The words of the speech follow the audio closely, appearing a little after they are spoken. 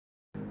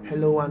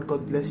Hello and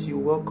God bless you.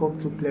 Welcome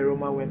to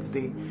Pleroma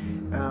Wednesday.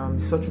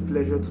 Such a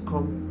pleasure to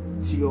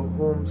come to your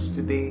homes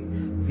today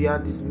via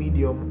this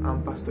medium.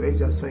 I'm Pastor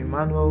Eziaso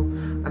Emmanuel,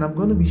 and I'm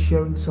going to be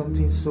sharing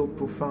something so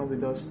profound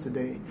with us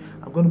today.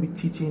 I'm going to be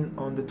teaching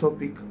on the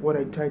topic what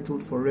I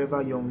titled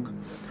Forever Young,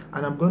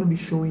 and I'm going to be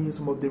showing you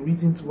some of the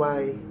reasons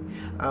why,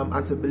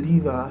 as a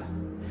believer,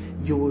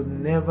 you will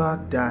never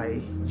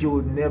die. You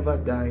will never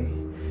die.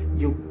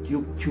 You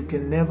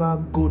can never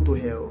go to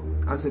hell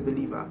as a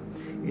believer.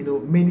 You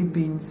know, many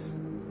things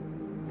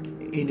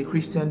in the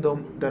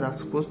Christendom that are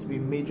supposed to be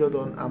majored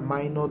on are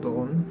minored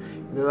on.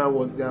 In other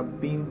words, they are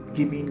being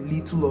given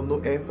little or no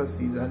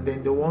emphasis, and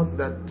then the ones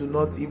that do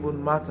not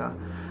even matter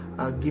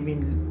are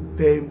given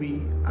very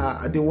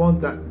the ones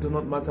that do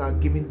not matter are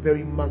given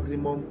very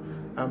maximum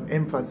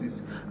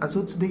emphasis. And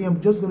so today I'm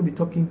just going to be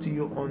talking to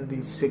you on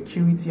the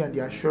security and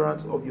the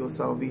assurance of your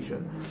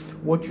salvation,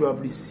 what you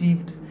have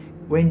received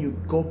when you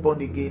got born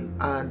again,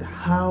 and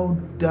how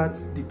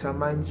that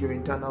determines your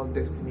eternal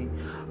destiny.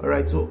 All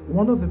right, so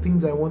one of the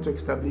things I want to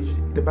establish,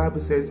 the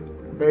Bible says,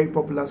 very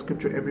popular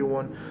scripture,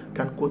 everyone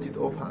can quote it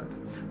offhand.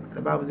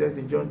 The Bible says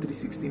in John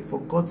 3:16,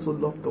 "For God so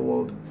loved the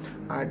world,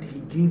 and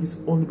he gave his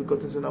only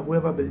begotten Son, that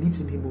whoever believes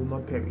in him will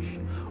not perish,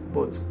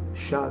 but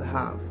shall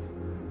have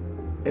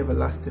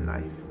everlasting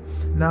life."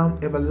 Now,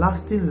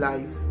 everlasting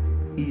life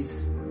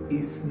is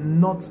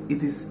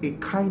a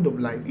kind of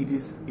life. It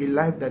is a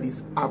life that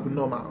is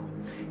abnormal.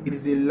 It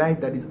is a life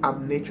that is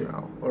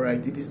abnatural. All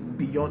right, it is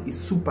beyond a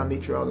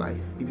supernatural life.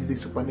 It is a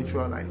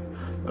supernatural life.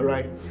 All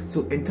right,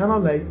 so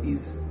eternal life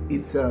is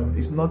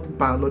not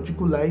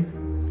biological life.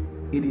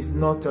 It is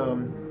not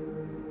an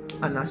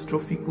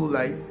astrophysical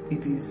life.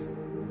 It is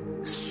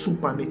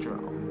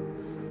supernatural.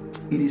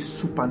 It is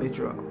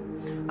supernatural.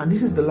 And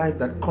this is the life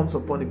that comes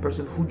upon a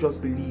person who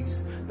just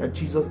believes that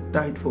Jesus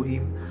died for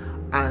him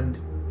and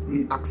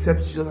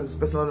accepts Jesus as his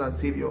personal Lord and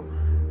Savior.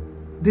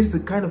 This is the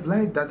kind of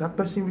life that that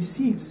person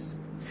receives.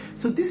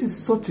 So this is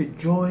such a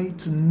joy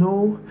to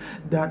know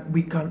that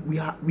we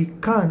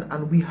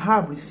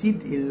have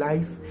received a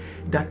life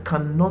that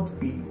cannot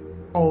be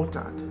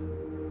altered.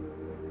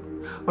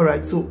 All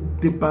right, so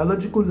the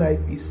biological life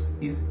is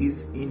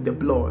in the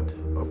blood.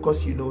 Of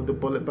course, you know the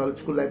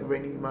biological life of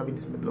any human being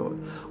is in the blood.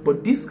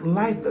 But this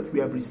life that we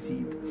have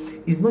received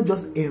is not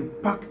just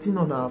impacting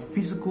on our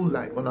physical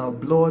life, on our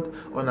blood,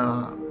 on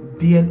our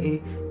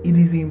DNA. It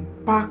is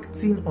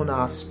impacting on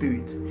our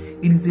spirit.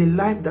 It is a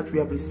life that we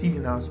have received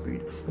in our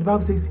spirit. The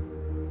Bible says,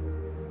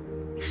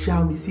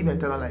 "Shall receive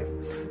eternal life."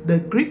 The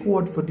Greek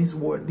word for this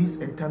word, this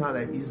eternal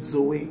life, is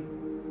Zoe.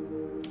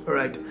 All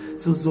right,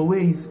 so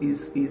Zoe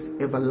is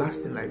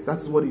everlasting life.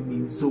 That's what it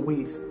means.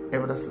 Zoe is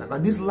everlasting life,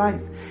 and this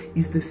life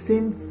is the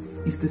same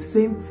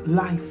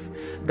life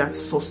that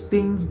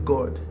sustains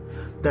God,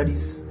 that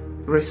is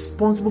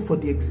responsible for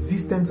the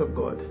existence of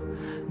God,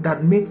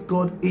 that makes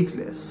God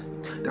ageless,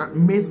 that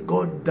makes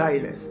God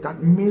dieless,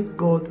 that makes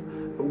God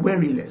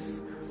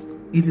wearyless.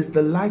 It is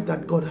the life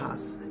that God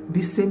has.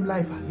 This same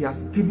life he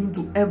has given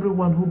to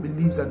everyone who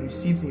believes and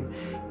receives him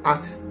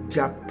as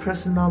their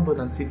personal Lord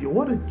and Savior.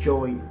 What a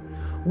joy!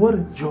 What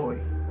a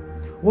joy!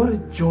 What a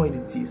joy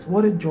it is!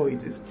 What a joy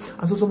it is!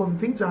 And so some of the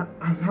things that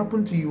has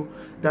happened to you,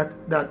 that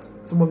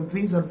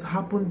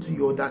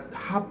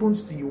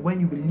happens to you when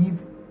you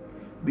believe,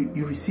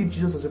 you receive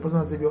Jesus as your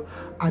personal Savior,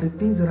 are the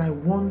things that I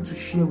want to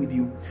share with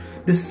you.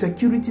 The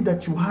security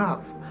that you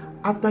have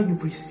after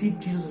you've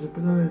received Jesus as your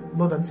personal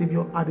Lord and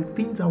Savior are the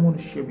things I want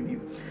to share with you.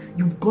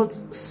 You've got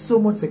so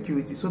much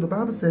security. So the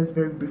Bible says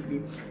very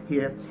briefly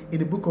here in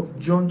the book of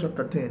John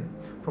chapter 10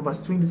 from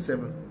verse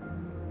 27.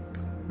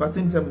 Verse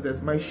 27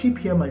 says, "My sheep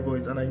hear my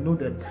voice, and I know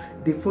them.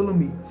 They follow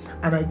me,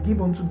 and I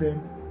give unto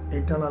them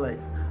eternal life,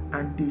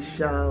 and they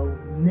shall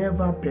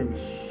never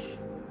perish."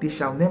 They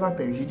shall never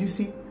perish. Did you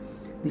see?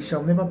 They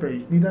shall never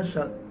perish, neither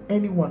shall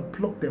anyone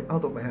pluck them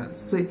out of my hands.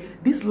 Say,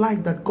 this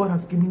life that God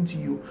has given to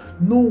you,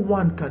 no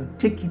one can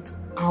take it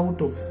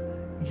out of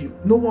you.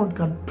 No one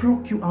can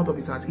pluck you out of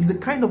his hands. It's the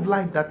kind of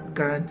life that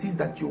guarantees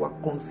that you are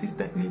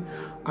consistently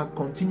and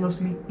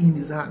continuously in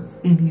his hands,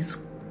 in his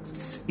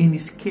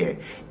care,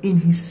 in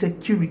his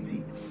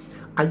security.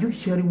 Are you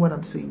hearing what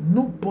I'm saying?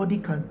 Nobody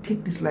can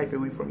take this life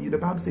away from you. The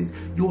Bible says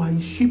you are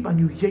his sheep and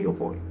you hear your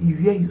voice. You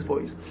hear his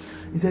voice.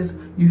 It says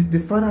the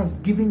Father has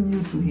given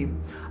you to him,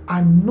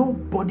 and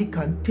nobody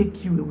can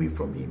take you away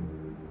from him.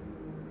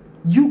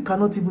 You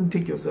cannot even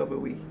take yourself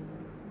away.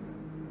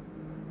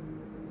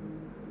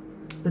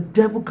 The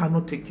devil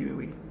cannot take you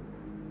away.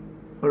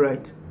 All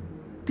right.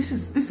 This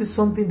is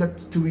something that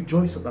to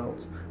rejoice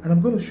about. And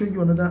I'm going to show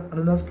you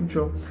another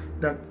scripture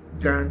that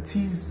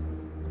guarantees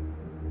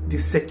the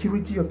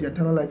security of the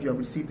eternal life you have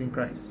received in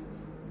Christ.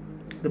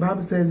 The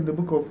Bible says in the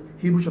book of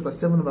Hebrews chapter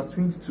 7 verse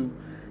 22,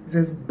 it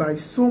says, "By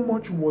so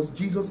much was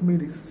Jesus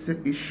made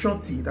a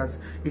surety," that's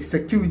a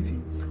security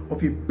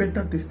of a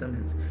better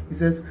testament. It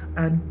says,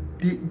 "And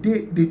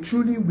they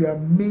truly were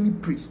many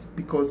priests,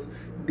 because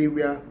they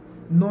were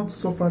not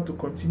suffered to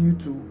continue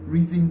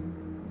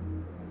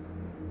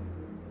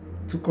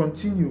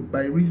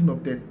by reason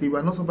of death." They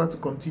were not suffered to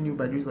continue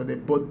by reason of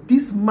death. "But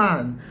this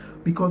man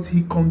because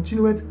he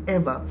continued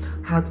ever,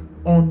 had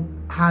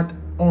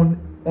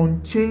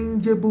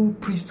unchangeable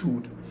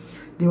priesthood.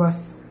 There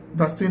was,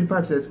 verse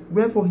 25 says,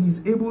 wherefore he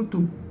is able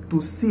to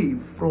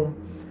save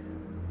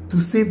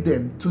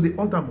them to the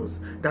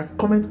uttermost that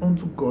cometh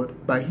unto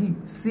God by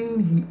him, seeing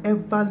he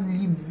ever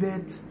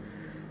liveth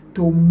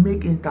to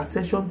make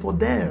intercession for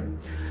them.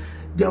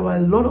 There were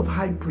a lot of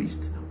high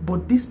priests,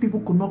 but these people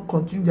could not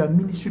continue their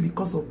ministry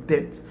because of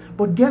death.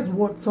 But guess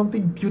what?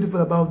 Something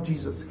beautiful about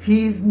Jesus.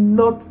 He is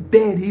not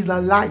dead. He is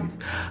alive.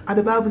 And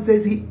the Bible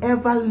says he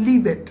ever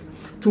liveth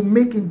to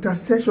make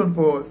intercession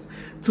for us,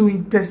 to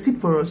intercede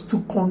for us,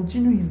 to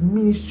continue his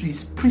ministry,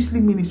 his priestly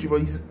ministry, for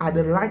he's at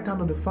the right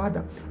hand of the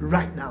Father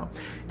right now.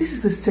 This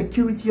is the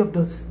security of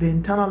the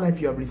eternal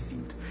life you have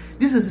received.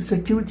 This is the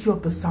security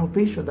of the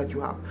salvation that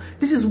you have.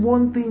 This is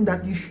one thing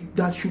that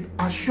should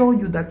assure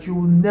you that you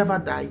will never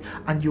die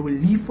and you will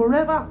live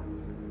forever.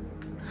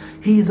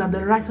 He is at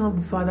the right hand of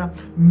the Father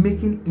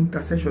making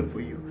intercession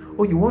for you.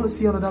 Oh, you want to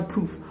see another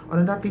proof,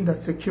 another thing that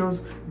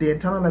secures the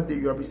eternal life that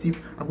you have received?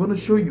 I'm going to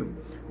show you.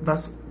 1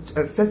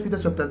 Peter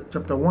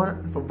chapter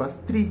 1 from verse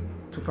 3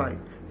 to 5.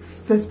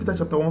 1 Peter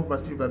chapter 1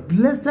 verse 3 to 5.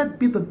 Blessed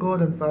be the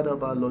God and Father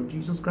of our Lord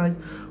Jesus Christ,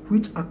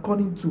 which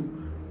according to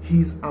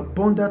his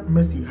abundant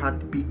mercy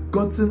had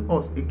begotten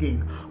us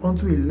again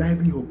unto a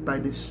lively hope by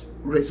the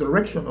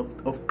resurrection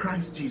of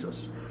Christ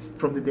Jesus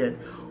from the dead,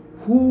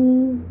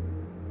 who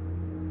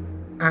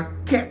are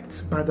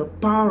kept by the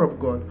power of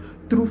God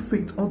through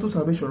faith unto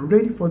salvation,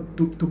 ready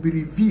to be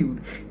revealed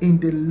in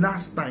the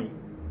last time,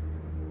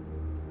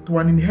 to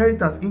an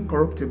inheritance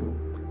incorruptible,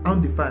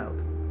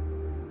 undefiled,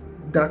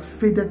 that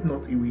fadeth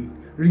not away,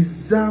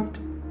 reserved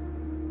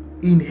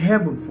in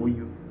heaven for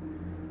you.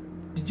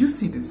 Did you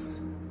see this?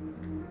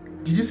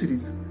 Did you see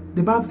this?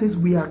 The Bible says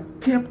we are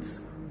kept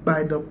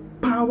by the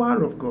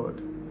power of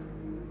God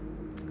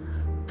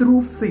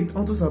through faith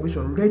unto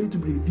salvation, ready to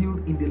be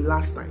revealed in the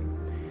last time.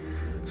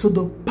 So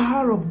the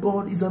power of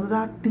God is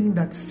another thing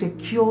that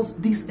secures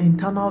this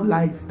eternal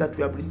life that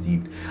we have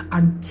received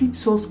and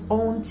keeps us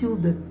until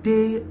the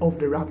day of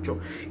the rapture.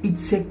 It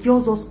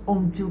secures us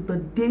until the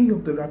day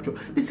of the rapture.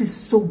 This is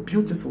so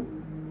beautiful.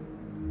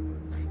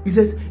 It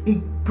says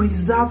it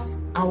preserves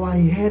our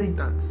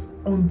inheritance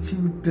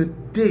until the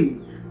day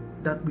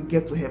that we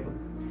get to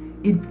heaven.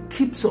 It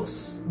keeps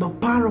us. The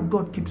power of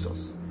God keeps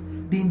us.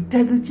 The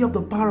integrity of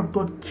the power of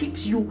God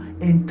keeps you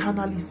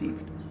eternally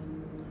saved.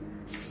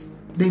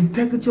 The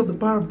integrity of the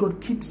power of God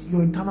keeps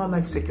your eternal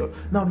life secure.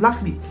 Now,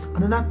 lastly,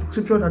 another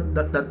scripture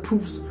that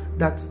proves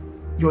that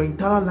your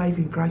eternal life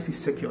in Christ is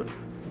secured.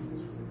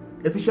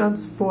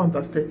 Ephesians 4 and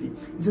verse 30.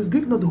 It says,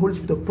 grieve not the Holy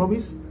Spirit of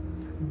promise,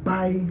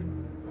 by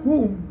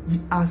whom ye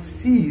are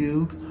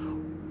sealed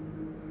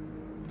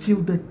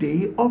till the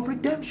day of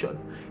redemption.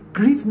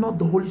 Grieve not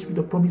the Holy Spirit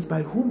of promise,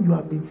 by whom you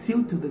have been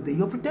sealed till the day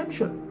of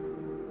redemption.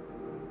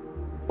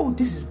 Oh,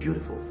 this is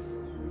beautiful.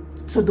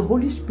 So the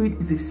Holy Spirit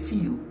is a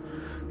seal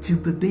till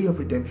the day of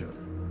redemption.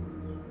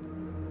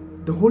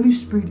 The Holy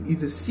Spirit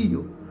is a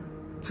seal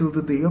till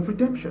the day of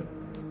redemption.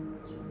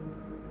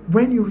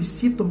 When you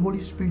receive the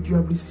Holy Spirit, you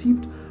have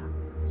received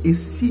a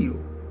seal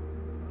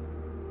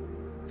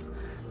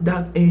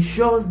that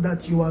ensures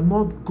that you are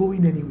not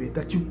going anywhere,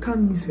 that you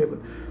can't miss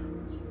heaven.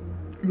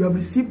 You have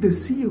received a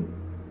seal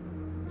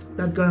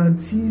that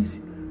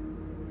guarantees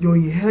your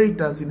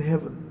inheritance in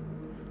heaven,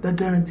 that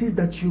guarantees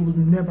that you will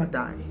never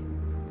die,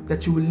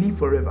 that you will live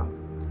forever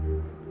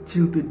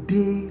till the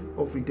day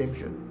of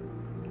redemption.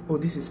 Oh,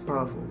 this is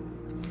powerful.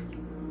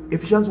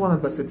 Ephesians 1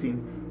 and verse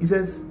 13, it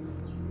says,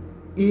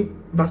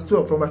 in verse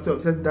 12, from verse 12,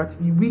 it says that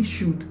we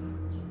should,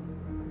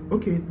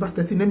 okay, verse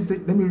 13,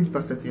 let me read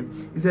verse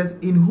 13. It says,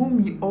 in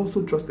whom ye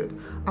also trusted,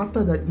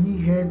 after that ye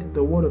heard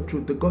the word of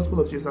truth, the gospel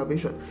of your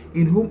salvation,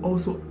 in whom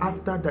also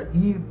after that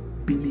ye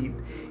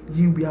believed,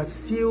 ye were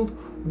sealed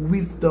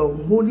with the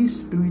Holy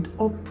Spirit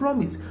of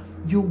promise.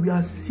 You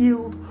were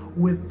sealed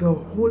with the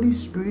Holy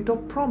Spirit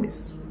of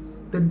promise.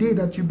 The day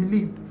that you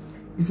believed,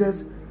 it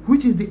says,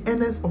 which is the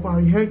earnest of our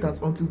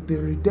inheritance until the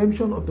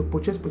redemption of the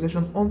purchased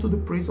possession, unto the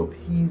praise of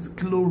his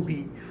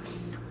glory.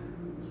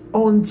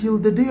 Until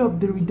the day of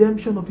the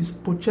redemption of his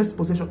purchased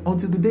possession,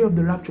 until the day of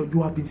the rapture,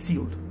 you have been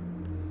sealed.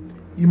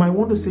 You might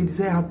want to say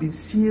this: I have been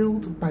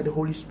sealed by the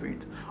Holy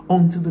Spirit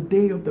until the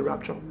day of the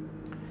rapture.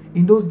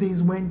 In those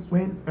days when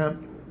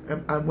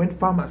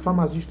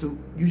farmers used to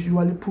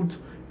usually put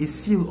a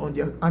seal on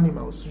their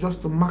animals,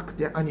 just to mark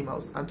their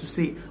animals and to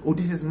say, oh,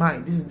 this is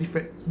mine, this is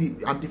different,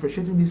 I'm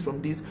differentiating this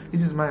from this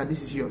is mine and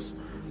this is yours.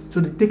 So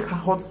they take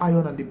hot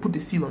iron and they put the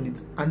seal on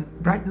it. And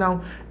right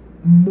now,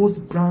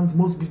 most brands,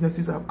 most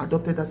businesses have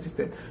adopted that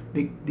system.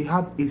 They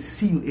have a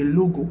seal, a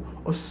logo,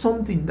 or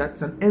something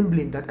that's an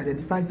emblem that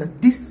identifies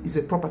that this is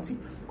a property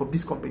of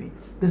this company.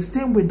 The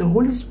same way, the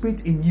Holy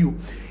Spirit in you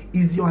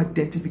is your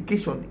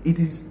identification. It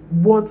is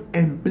what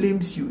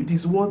emblems you. It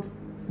is what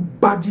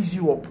badges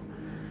you up,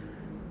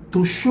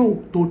 to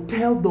show, to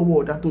tell the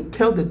world and to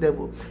tell the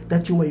devil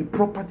that you are a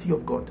property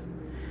of God.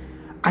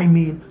 I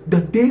mean, the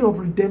day of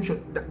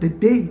redemption, the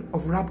day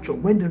of rapture,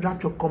 when the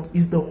rapture comes,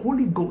 is the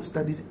Holy Ghost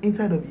that is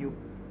inside of you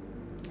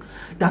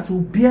that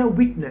will bear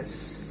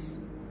witness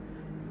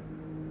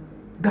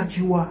that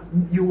you are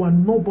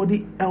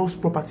nobody else's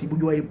property, but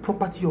you are a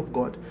property of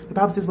God. The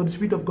Bible says, for the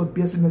Spirit of God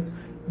bears witness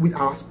with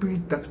our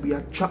spirit that we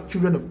are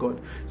children of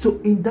God. So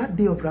in that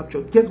day of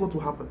rapture, guess what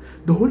will happen?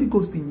 The Holy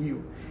Ghost in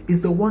you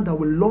is the one that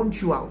will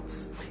launch you out.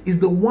 Is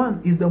the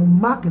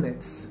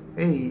magnet.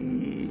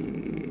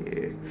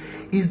 Hey,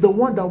 is the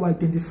one that will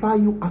identify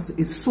you as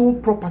a sole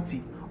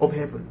property of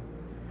heaven.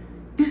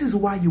 This is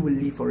why you will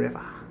live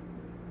forever.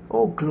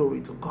 Oh,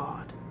 glory to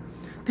God.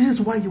 This is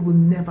why you will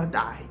never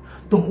die.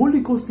 The Holy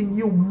Ghost in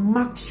you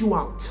marks you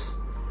out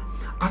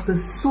as a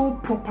sole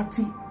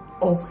property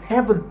of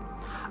heaven,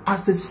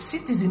 as a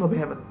citizen of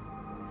heaven.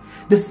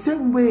 The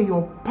same way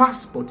your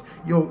passport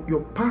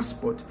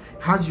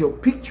has your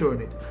picture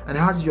on it, and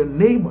has your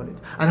name on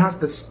it, and has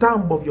the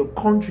stamp of your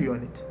country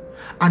on it.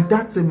 And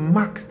that's a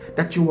mark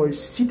that you are a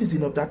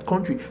citizen of that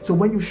country. So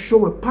when you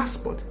show a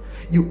passport,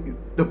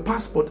 the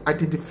passport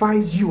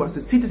identifies you as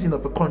a citizen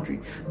of a country.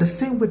 The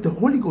same way the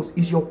Holy Ghost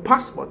is your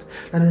passport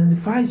that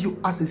identifies you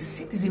as a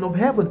citizen of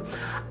heaven.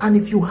 And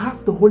if you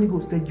have the Holy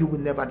Ghost, then you will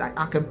never die.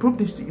 I can prove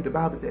this to you. The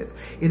Bible says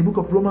in the book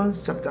of Romans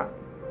chapter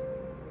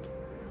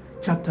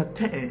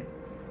 10.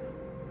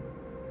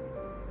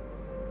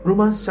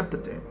 Romans chapter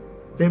 10.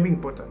 Very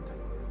important.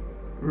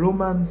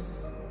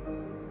 Romans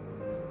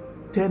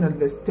 10 and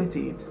verse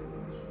 38.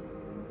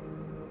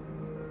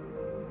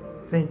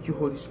 Thank you,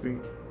 Holy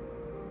Spirit.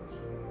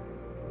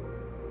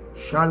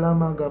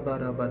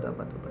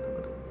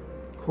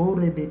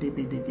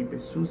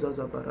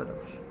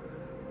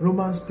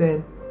 Romans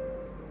 10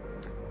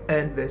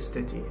 and verse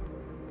 38.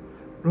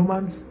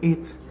 Romans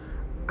 8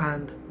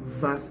 and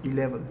verse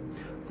 11.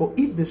 For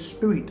if the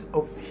spirit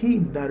of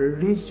him that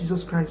raised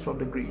Jesus Christ from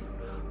the grave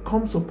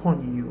comes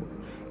upon you,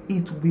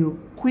 it will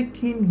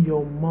quicken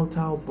your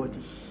mortal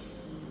body.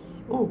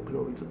 Oh,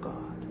 glory to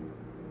God.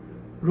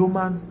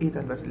 Romans 8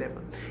 and verse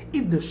 11.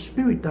 If the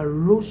spirit that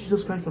rose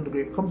Jesus Christ from the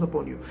grave comes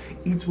upon you,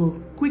 it will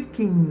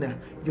quicken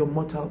your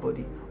mortal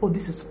body. Oh,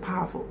 this is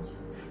powerful.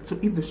 So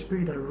if the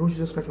spirit that rose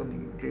Jesus Christ from the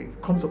grave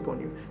comes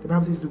upon you, the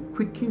Bible says to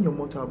quicken your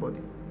mortal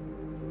body.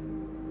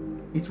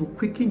 It will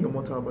quicken your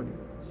mortal body.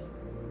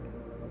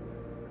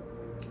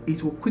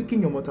 It will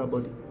quicken your mortal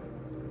body.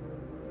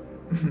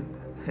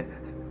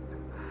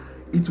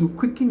 It will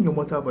quicken your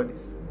mortal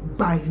bodies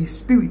by his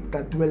spirit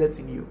that dwelleth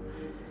in you.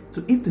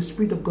 So if the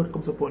Spirit of God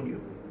comes upon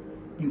you,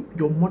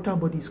 your mortal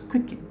body is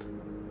quickened.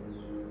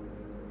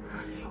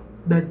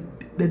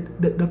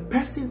 The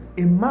person,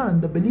 a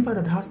man, the believer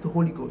that has the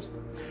Holy Ghost,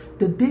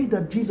 the day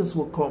that Jesus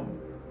will come,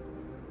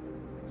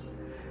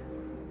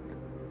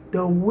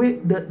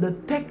 the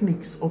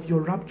techniques of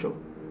your rapture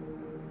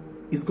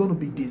is going to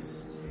be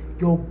this.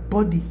 Your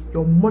body,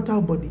 your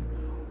mortal body,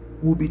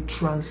 will be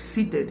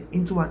transited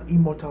into an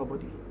immortal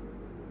body.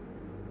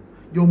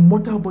 Your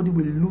mortal body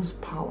will lose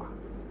power.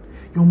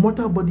 Your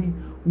mortal body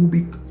will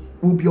be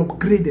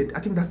upgraded. I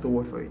think that's the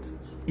word for it.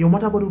 Your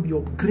mortal body will be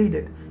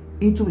upgraded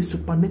into a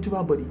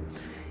supernatural body.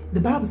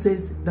 The Bible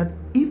says that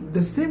if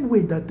the same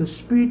way that the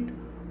Spirit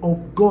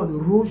of God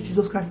rose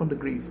Jesus Christ from the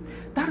grave,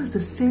 that is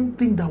the same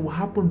thing that will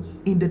happen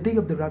in the day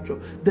of the rapture.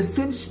 The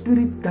same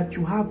Spirit that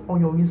you have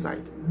on your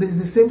inside, there's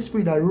the same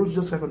Spirit that rose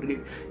Jesus Christ from the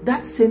grave.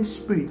 That same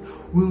Spirit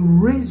will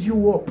raise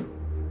you up,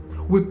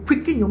 will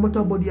quicken your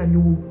mortal body, and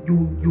you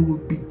will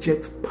be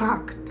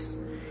jet-packed.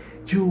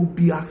 You will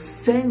be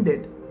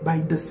ascended by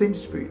the same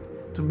Spirit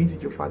to meet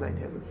with your Father in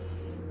heaven.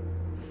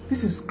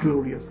 This is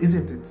glorious,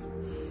 isn't it?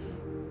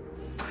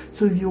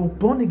 So if you're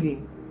born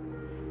again,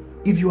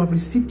 if you have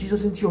received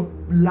Jesus into your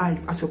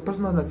life as your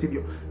personal and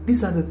Savior,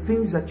 these are the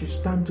things that you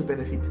stand to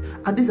benefit.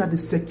 And these are the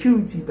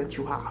securities that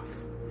you have.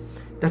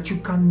 That you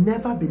can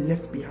never be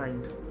left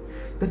behind.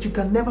 That you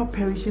can never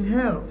perish in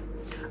hell.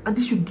 And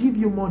this should give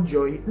you more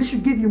joy. This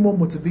should give you more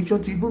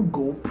motivation to even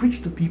go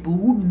preach to people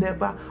who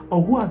never,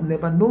 or who have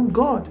never known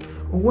God,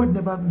 or who have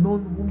never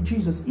known who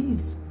Jesus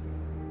is.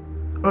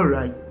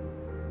 Alright.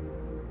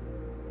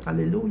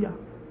 Hallelujah.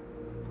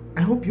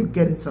 I hope you're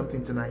getting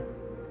something tonight.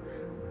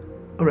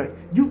 Alright.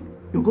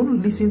 You're going to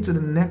listen to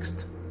the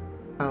next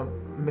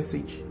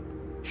message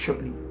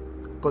shortly.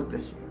 God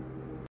bless you.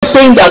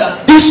 Saying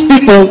that these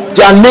people,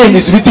 their name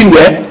is written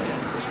where?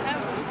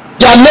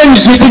 Their name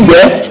is written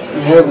where?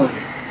 In heaven.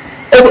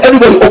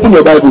 Everybody open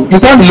your Bible. You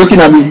can't be looking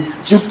at me.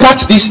 If you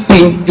catch this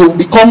thing, you will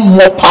become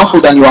more powerful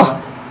than you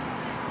are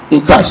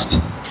in Christ.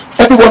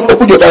 Everyone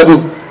open your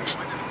Bible.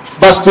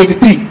 Verse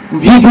 23.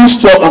 Hebrews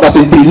 12 and verse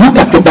 23. Look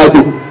at your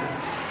Bible.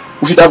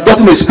 We should have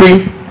gotten a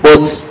screen, but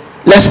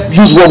let's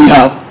use what we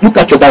have. Look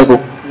at your Bible.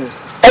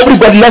 Yes.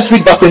 Everybody, let's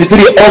read verse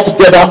 23 all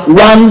together.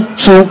 1,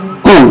 2,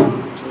 go.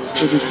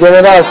 To the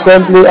General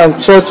Assembly and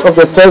Church of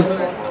the First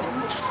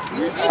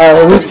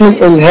are written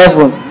in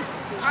heaven,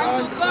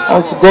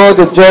 and to God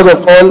the judge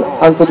of all,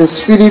 and to the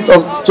spirit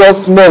of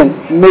just men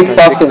make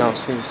perfect.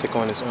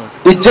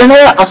 The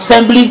General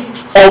Assembly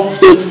of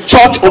the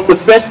Church of the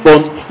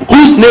Firstborn,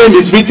 whose name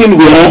is written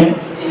where? In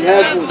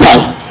heaven.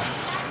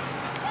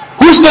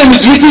 Whose name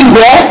is written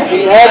where?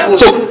 In heaven.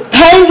 So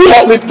kindly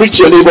help me preach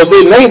your neighbor.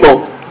 Say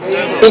neighbor.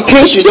 In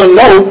case you don't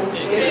know,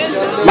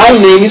 My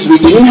name is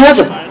written in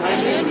heaven.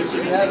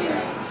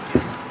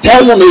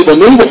 Tell your neighbor,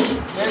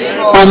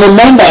 I'm a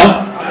member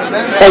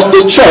of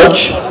the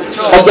church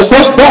of the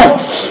firstborn,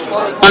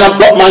 and I've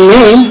got my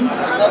name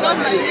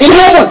in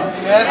heaven.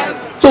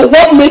 So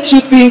what makes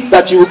you think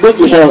that you will go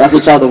to hell as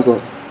a child of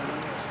God?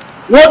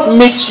 What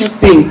makes you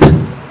think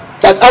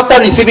that after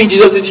receiving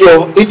Jesus into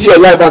your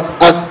life as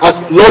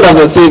Lord and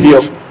your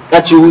Savior,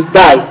 that you will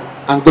die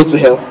and go to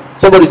hell?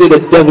 Somebody say the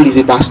devil is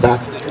a bastard.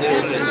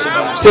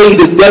 Say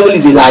the devil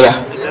is a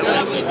liar.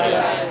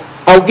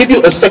 I'll give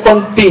you a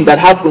second thing that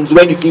happens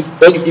when you give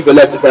your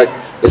life to Christ.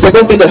 The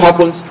second thing that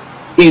happens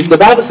is the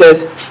Bible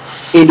says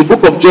in the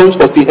book of John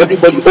 14.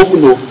 Everybody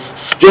open up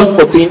John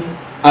 14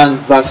 and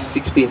verse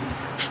 16.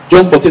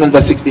 John 14 and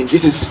verse 16.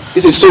 This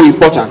is so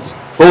important.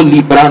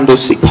 Holy Brando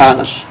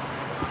Sikanash.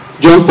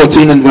 John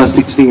 14 and verse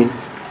 16.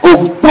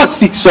 Oh, verse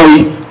 6,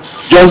 sorry.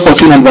 John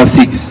 14 and verse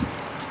 6.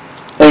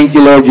 Thank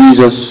you, Lord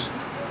Jesus.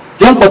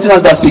 John 14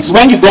 and verse 6.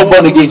 When you got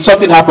born again,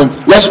 something happened.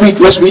 Let's read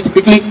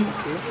quickly.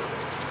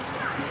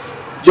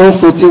 John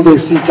 14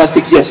 verse 6. Verse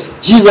 6, yes.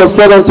 Jesus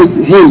said unto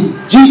him,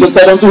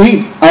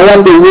 I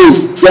am the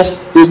way, yes,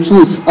 the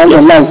truth, and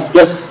the life.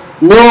 Yes.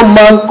 No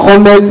man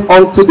cometh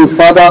unto the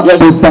Father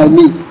but by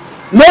me.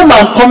 No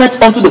man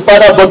cometh unto the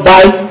Father but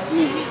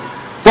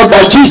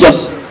by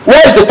Jesus.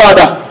 Where is the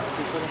Father?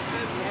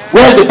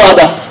 Where is the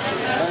Father?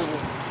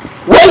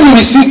 When you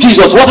receive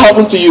Jesus, what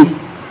happened to you?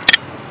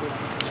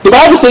 The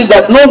Bible says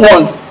that no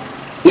one,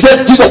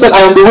 Jesus said,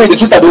 I am the way, the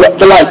truth, and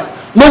the life.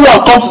 No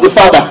one comes to the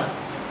Father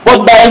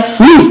but by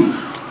me.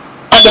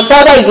 And the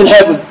Father is in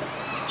heaven.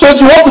 So if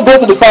you want to go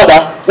to the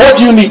Father, what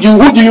do you need?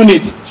 Who do you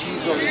need?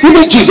 Jesus. You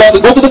need Jesus to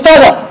go to the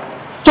Father.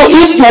 So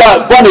if you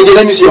are born again,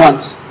 let me see your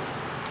hands.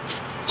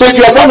 So if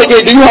you are born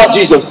again, do you have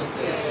Jesus?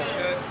 Yes.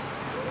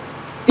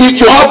 If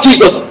you have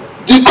Jesus,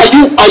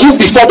 are you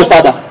before the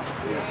Father?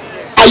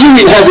 Yes. Are you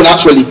in heaven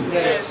actually?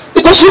 Yes.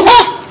 Because you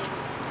are.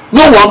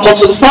 No one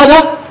comes to the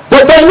Father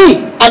but by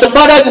me. And the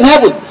Father is in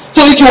heaven.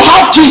 So if you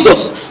have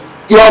Jesus,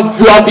 you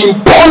have been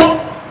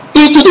born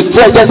into the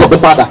presence of the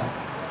Father.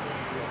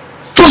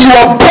 So you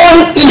are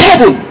born in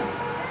heaven.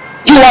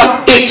 You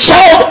are a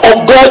child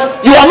of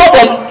God. You are not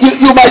on,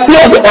 you might be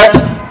on the earth,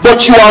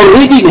 but you are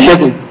already in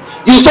heaven.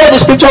 You saw the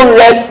scripture we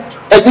read,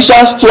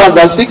 Ephesians 2 and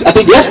verse 6, I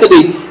think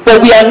yesterday.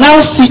 For we are now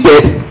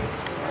seated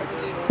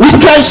with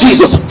Christ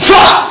Jesus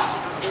far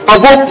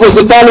above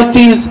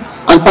principalities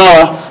and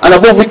power and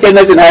above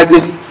wickedness in high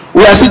places.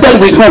 We are seated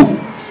with who?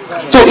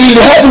 So in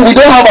the heaven we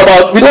don't have,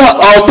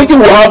 I was thinking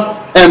we have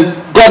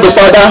God the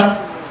Father,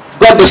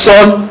 God the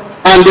Son,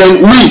 and then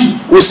we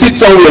will sit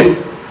somewhere.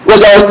 Because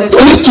there are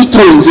only two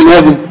thrones in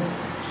heaven.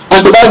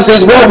 And the Bible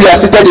says where we are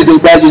seated is in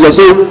Christ Jesus.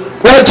 So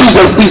where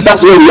Jesus is,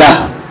 that's where we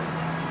are.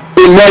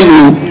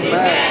 Amen.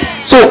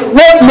 So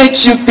what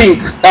makes you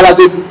think that as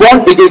a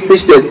born again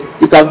Christian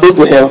you can go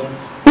to hell?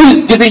 Who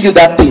is giving you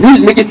that thing? Who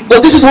is making?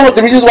 Because this is one of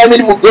the reasons why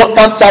many people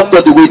can't serve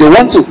God the way they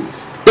want to.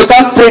 They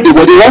can't pray the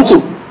way they want to.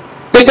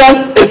 They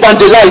can't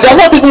evangelize. They are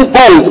not even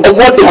bold of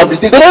what they have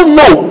received. They don't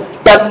know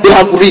that they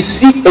have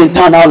received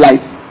eternal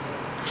life.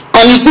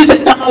 And it's this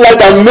eternal life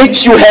that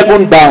makes you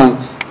heaven bound.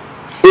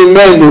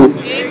 Amen.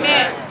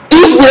 Amen.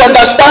 If we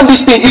understand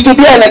this thing, it will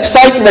be an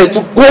excitement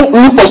to go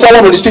look for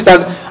someone on the street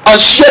and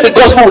share the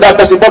gospel with that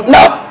person. But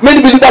now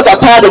many believers are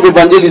tired of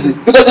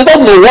evangelism because they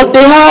don't know what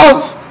they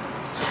have.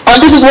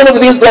 And this is one of the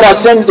things God has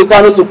sent me to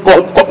Kano to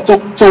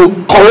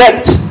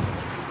correct.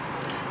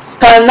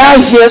 Can I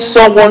hear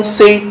someone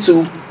say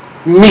to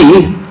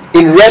me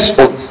in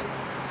response,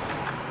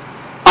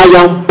 I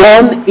am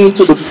born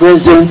into the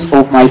presence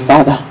of my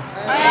Father.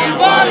 I am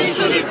born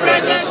into the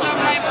presence of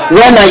my Father.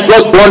 When I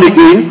got born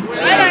again,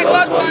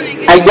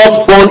 I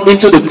got born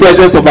into the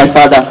presence of my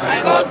Father.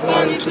 I got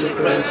born into the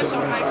presence of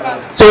my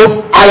Father.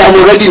 So I am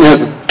already in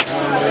heaven.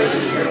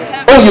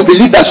 Oh, you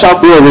believe that shall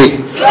go away?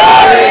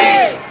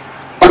 Glory.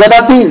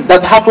 Another thing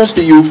that happens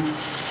to you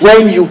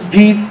when you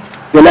give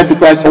your life to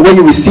Christ or when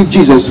you receive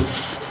Jesus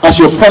as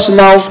your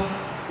personal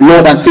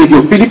Lord and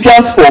Savior.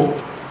 Philippians 4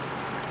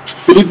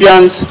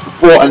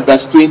 and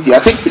verse 20. I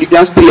think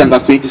Philippians 3 and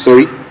verse 20,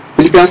 sorry.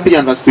 Philippians 3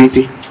 and verse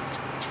 20.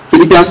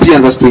 Philippians 3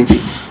 and verse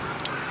 20.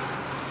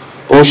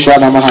 Oh,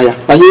 Shana Mahaya.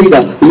 Can you read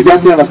that?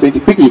 Philippians 3 and verse 20.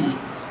 Quickly.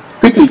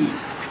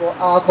 For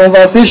our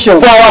conversation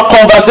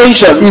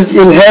is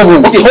in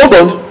heaven. Okay, hold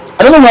on.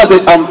 I don't know who has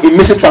a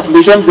message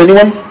translation. Does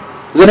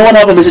anyone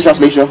have a message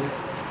translation?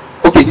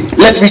 Okay,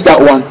 let's read that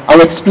one.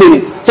 I'll explain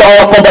it. So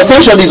our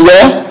conversation is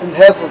where? In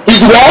heaven.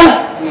 Is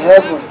where? In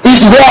heaven.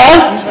 Is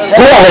where?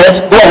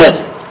 Go ahead.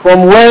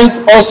 From whence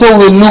also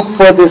we look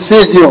for the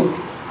Savior,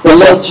 the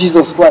Lord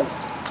Jesus Christ.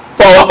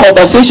 For our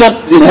conversation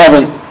is in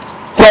heaven.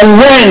 From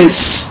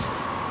whence?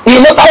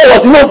 In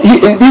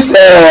this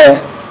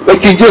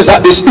King James,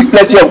 they speak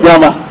plenty of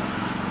grammar.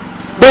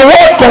 The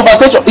word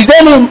conversation, is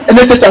there any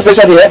message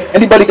translation here?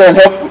 Anybody can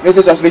help with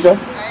message translation?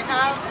 I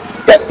have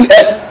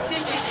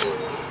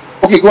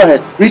citizens. Okay, go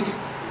ahead. Read.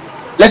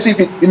 Let's see if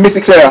it makes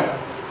it clearer.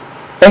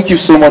 Thank you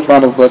so much,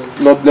 man of God.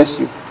 Lord bless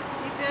you.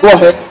 Go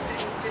ahead.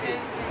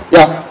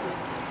 Yeah.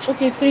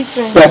 Okay,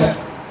 3:20. Yes.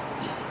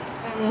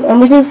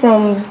 I'm reading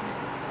from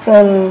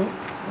from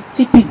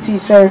TPT,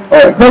 sir.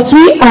 Alright. But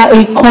we are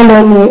a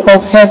colony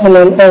of heaven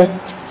and earth.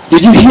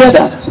 Did you hear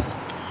that?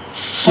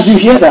 Did you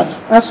hear that?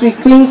 As we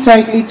cling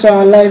tightly to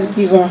our life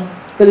giver,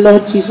 the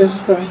Lord Jesus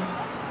Christ,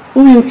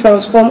 who will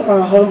transform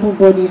our humble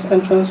bodies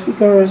and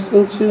transfigure us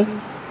into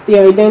the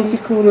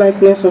identical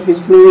likeness of his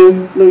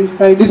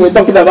glorified This is body.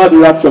 talking about the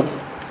rapture.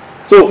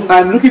 So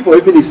I'm looking for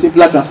even a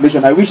simpler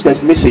translation. I wish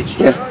there's message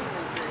here.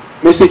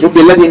 Message.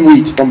 Okay, let him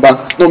read from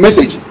back. No,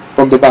 message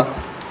from the back.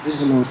 Praise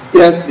the Lord.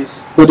 Yes,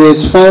 please. But there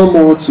is far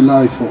more to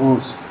life for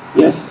us.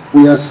 Yes.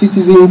 We are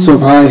citizens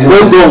of high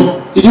Well heaven.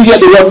 done. Did you hear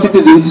the word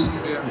citizens?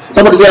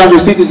 Somebody say, I'm a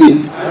citizen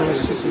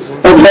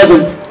of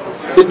heaven.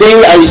 The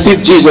day I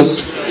received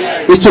Jesus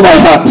into my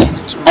heart,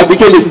 I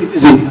became a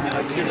citizen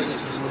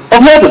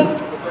of heaven.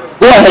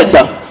 Go ahead,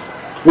 sir.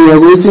 We are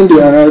waiting the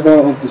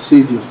arrival of the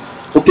Savior,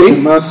 the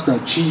Okay. Master,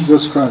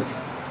 Jesus Christ,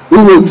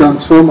 who will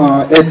transform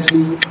our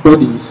earthly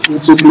bodies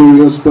into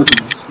glorious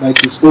bodies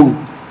like his own.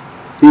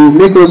 He will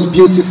make us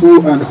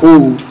beautiful and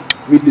whole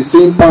with the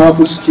same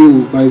powerful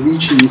skill by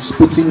which he is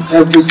putting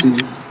everything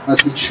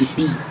as it should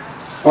be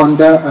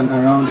under and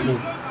around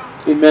him.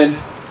 Amen.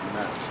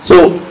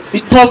 So,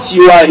 because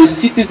you are a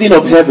citizen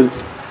of heaven,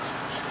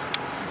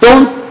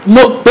 don't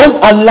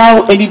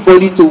allow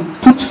anybody to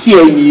put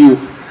fear in you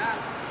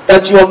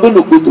that you are going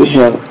to go to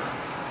hell.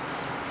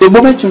 The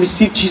moment you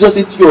receive Jesus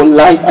into your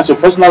life as your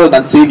personal Lord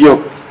and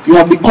Savior, you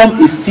have become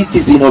a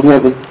citizen of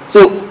heaven.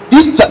 So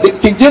the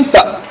King James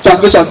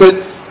translation said,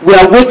 we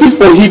are waiting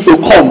for him to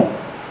come.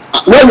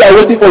 Where we are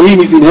waiting for him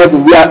is in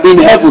heaven. We are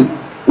in heaven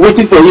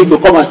waiting for him to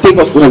come and take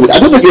us to heaven. I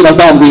don't know if you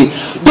understand what I'm saying.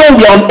 Though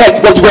we are on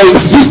earth, but we are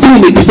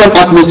existing in a different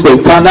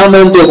atmosphere. We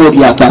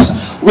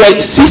are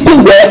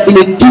existing there in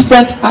a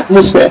different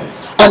atmosphere.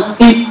 And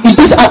in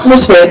this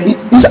atmosphere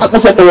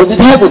for us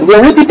is heaven. We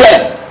are already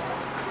there.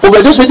 But we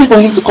are just waiting for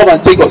him to come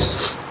and take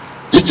us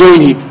to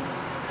join him.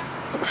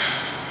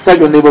 Tell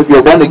your neighbor, if you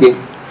are born again,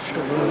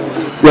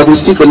 you have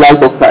received the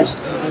life of Christ.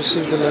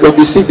 You have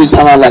received the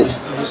eternal life.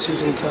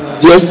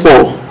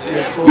 Therefore,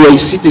 you are a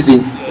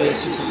citizen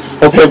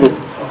of heaven.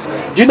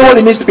 Do you know what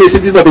it means to be a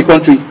citizen of a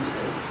country?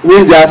 It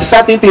means there are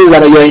certain things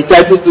that you are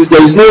entitled to.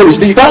 There is no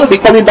restriction. You cannot be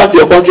coming back to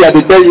your country and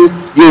they tell you,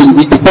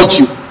 we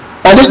deport you.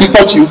 And they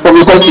deport you from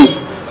your country.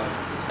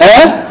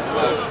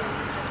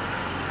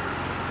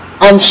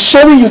 I'm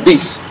showing you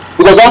this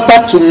because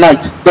after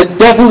tonight, the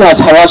devil has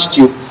harassed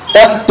you.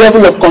 That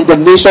devil of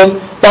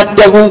condemnation, that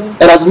devil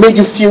that has made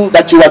you feel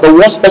that you are the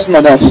worst person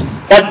on earth,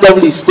 that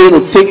devil is going to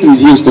take to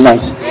his heels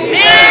tonight.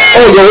 Amen.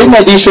 Oh, your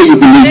amen didn't show you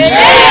believe.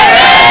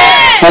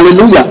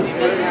 Hallelujah.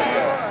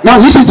 Now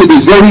listen to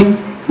this one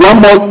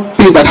more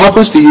thing that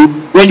happens to you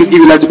when you give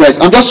your life to Christ.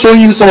 I'm just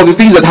showing you some of the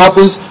things that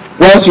happens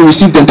once you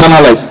receive the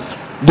eternal life.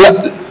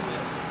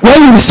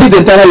 When you received the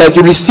eternal life,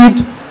 you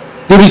received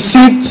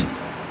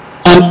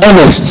an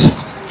earnest.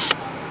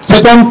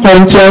 2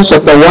 Corinthians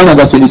chapter 1 and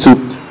verse 22.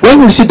 When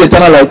you received the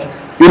eternal life,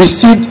 you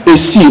received a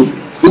seal.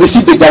 You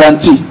received a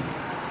guarantee.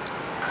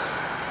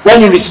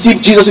 When you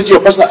received Jesus into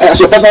your personal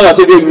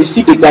Savior, you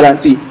received a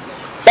guarantee.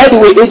 By the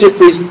way, AJ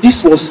Praise,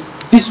 this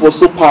was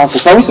so powerful.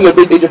 Can we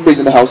celebrate AJ Praise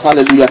in the house?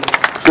 Hallelujah.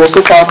 It was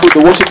so powerful.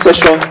 The worship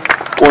session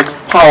was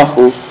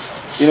powerful.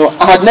 You know,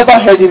 I had never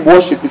heard him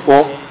worship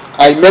before.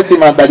 I met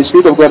him, and by the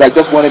Spirit of God, I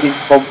just wanted him to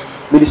come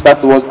minister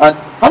to us. And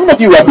how many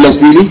of you were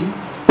blessed, really?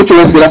 Put your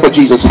hands together for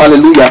Jesus.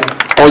 Hallelujah.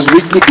 I was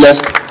richly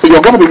blessed. So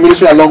you're going to be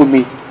ministering along with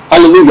me.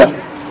 Hallelujah.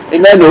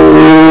 Amen.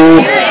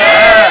 Oh.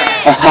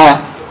 Aha.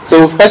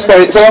 So First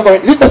Corinthians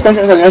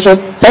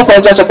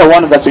chapter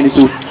 1 and verse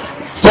 22. 2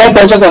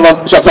 Corinthians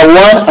chapter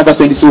 1 and verse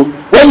 22.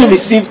 When you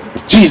received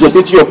Jesus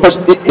into your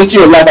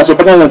life as your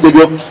personal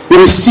Savior, you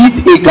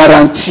received a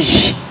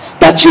guarantee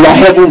that you are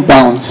heaven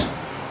bound.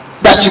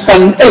 That you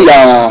can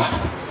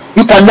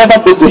never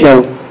go to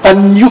hell.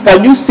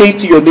 Can you say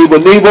to your neighbor,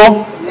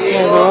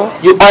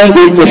 you aren't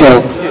going to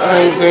hell. You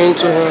aren't going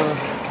to hell.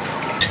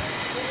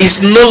 It's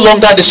no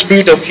longer the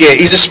spirit of fear.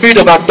 It's the spirit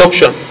of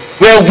adoption,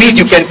 wherewith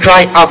you can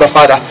cry, Abba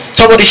Father.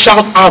 Somebody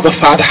shout, Abba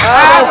Father.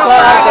 Abba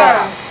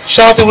Father.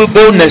 Shout it with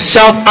boldness.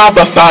 Shout,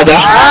 Abba Father.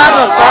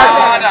 Abba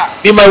Father.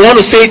 You might want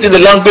to say it in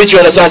the language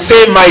you understand.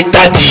 Say, my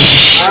daddy.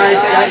 My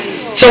daddy.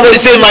 Somebody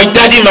say, my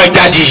daddy, my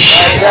daddy.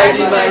 My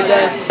daddy, my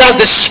daddy. That's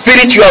the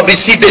spirit you have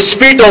received, the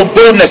spirit of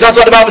boldness. That's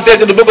what the Bible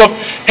says in the book of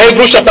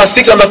Hebrews chapter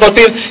 6 and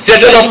 14. It says,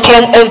 let us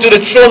come unto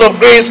the throne of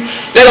grace.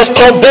 Let us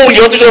come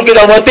boldly unto the throne of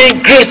grace and obtain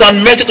grace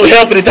and mercy to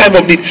help in the time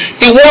of need.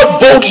 The word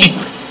boldly,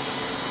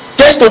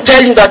 just to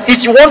tell you that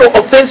if you want to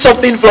obtain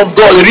something from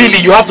God,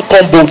 really, you have to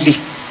come boldly.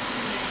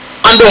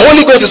 And the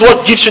Holy Ghost is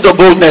what gives you the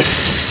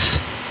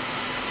boldness.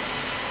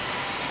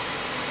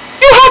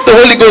 You have the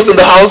Holy Ghost in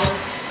the house.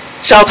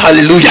 Shout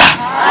hallelujah.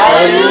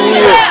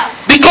 Hallelujah.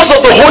 Because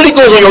of the Holy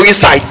Ghost on your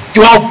inside,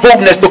 you have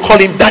boldness to call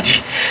him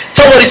daddy.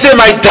 Somebody say,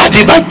 my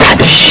daddy, my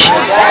daddy.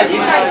 My daddy,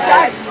 my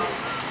daddy.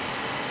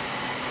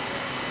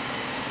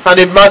 And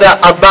a mother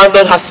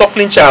abandon her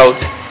suckling child.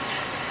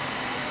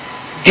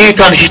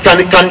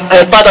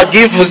 Father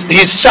give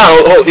his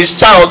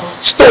child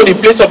stone in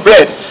place of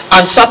bread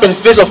and serpent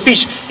in place of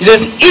fish? He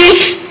says,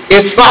 if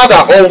a father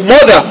or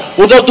mother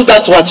would not do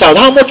that to a child,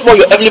 how much more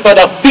your heavenly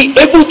Father be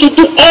able to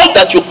do all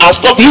that you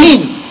ask of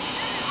him?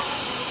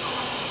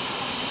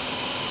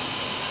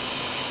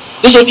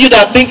 Those of you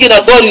that are thinking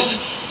that God is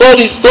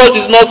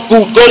not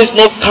good, God is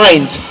not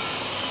kind,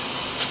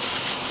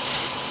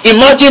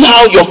 imagine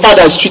how your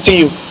father is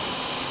treating you,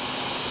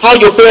 how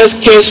your parents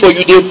cares for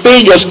you. They're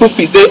paying your school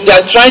fees, they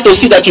are trying to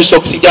see that you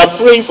succeed, they are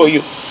praying for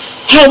you.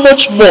 How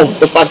much more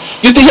the Father?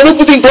 You think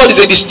people think God is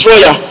a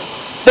destroyer,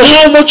 but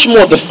how much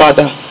more the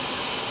Father?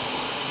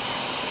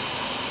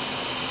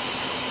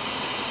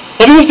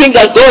 Some people think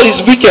that God is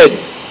wicked.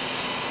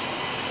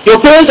 Your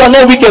parents are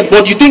not wicked,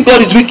 but you think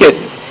God is wicked.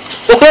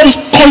 But God is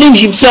calling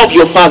himself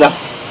your Father.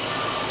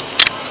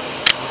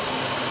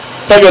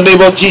 Tell your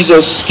neighbor,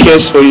 Jesus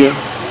cares for you.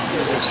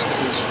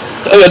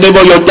 Tell your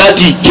neighbor, your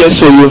daddy cares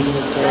for you.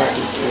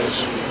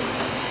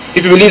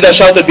 If you believe that,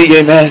 shout a big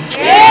amen.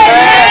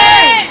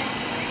 Amen.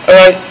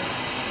 Alright.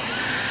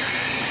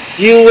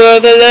 You are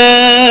the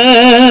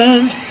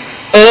Lamb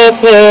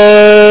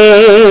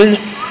upon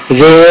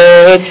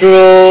the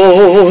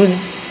throne.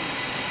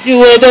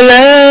 You are the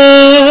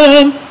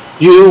Lamb.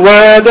 You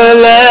are the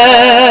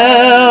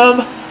Lamb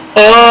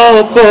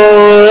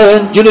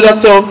upon. You know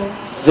that song?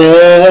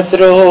 The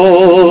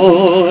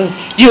throne.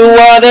 You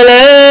are the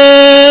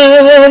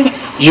Lamb.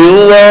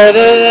 You are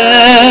the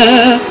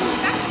Lamb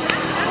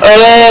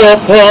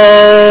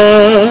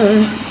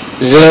upon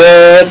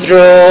the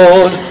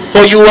throne.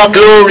 For you are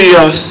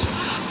glorious.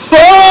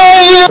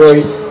 For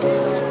you.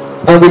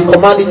 And we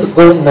command it to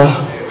go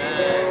now.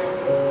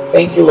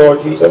 Thank you,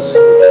 Lord Jesus.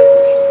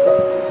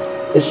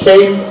 The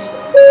shame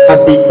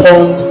has been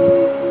turned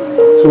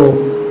to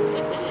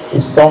a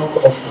song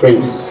of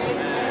praise.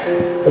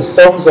 The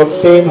songs of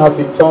shame have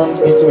been turned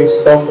into a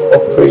song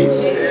of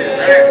praise.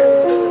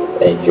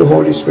 Thank you,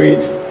 Holy Spirit.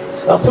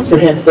 Now put your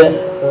hands there.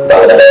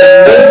 Father, in the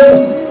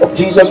name of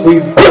Jesus, we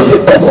rebuke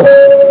the devil.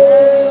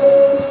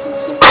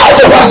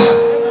 Out of her!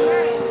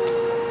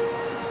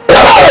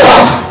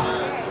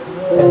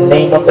 In the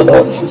name of the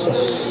Lord Jesus.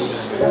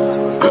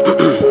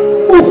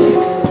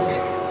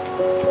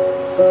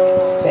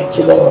 Thank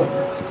you, Lord.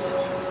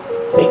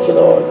 Thank you,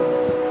 Lord.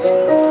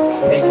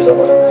 Thank you,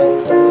 Lord.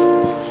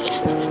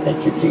 Thank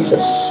you,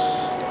 Jesus.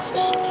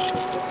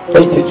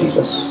 Thank you,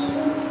 Jesus.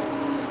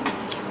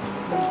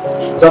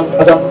 As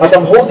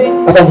I'm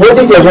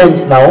holding your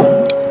hands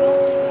now,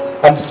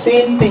 I'm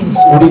seeing things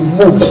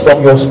removed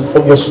from your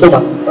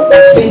stomach.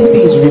 I'm seeing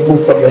things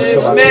removed from your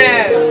stomach.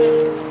 Amen.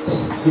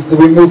 It's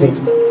removing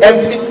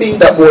everything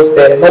that was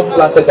there, not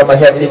planted by my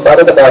heavenly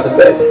Father. The Bible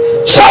says,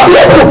 shall be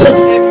uprooted.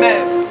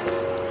 Amen.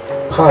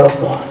 Power of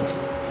God.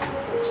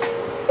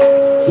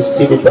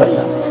 Receive it right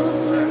now.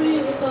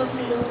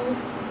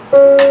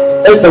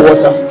 There's the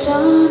water.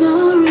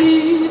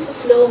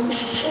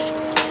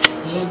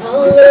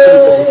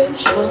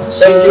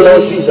 Thank you,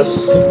 Lord Jesus.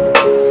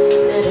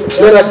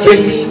 Let her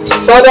drink.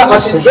 Father,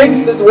 as she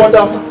drinks this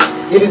water,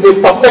 it is a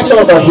perfection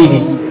of her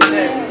healing.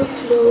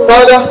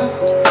 Father,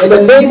 in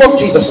the name of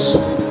Jesus,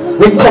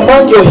 we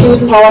command your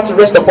healing power to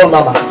rest upon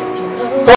Mama.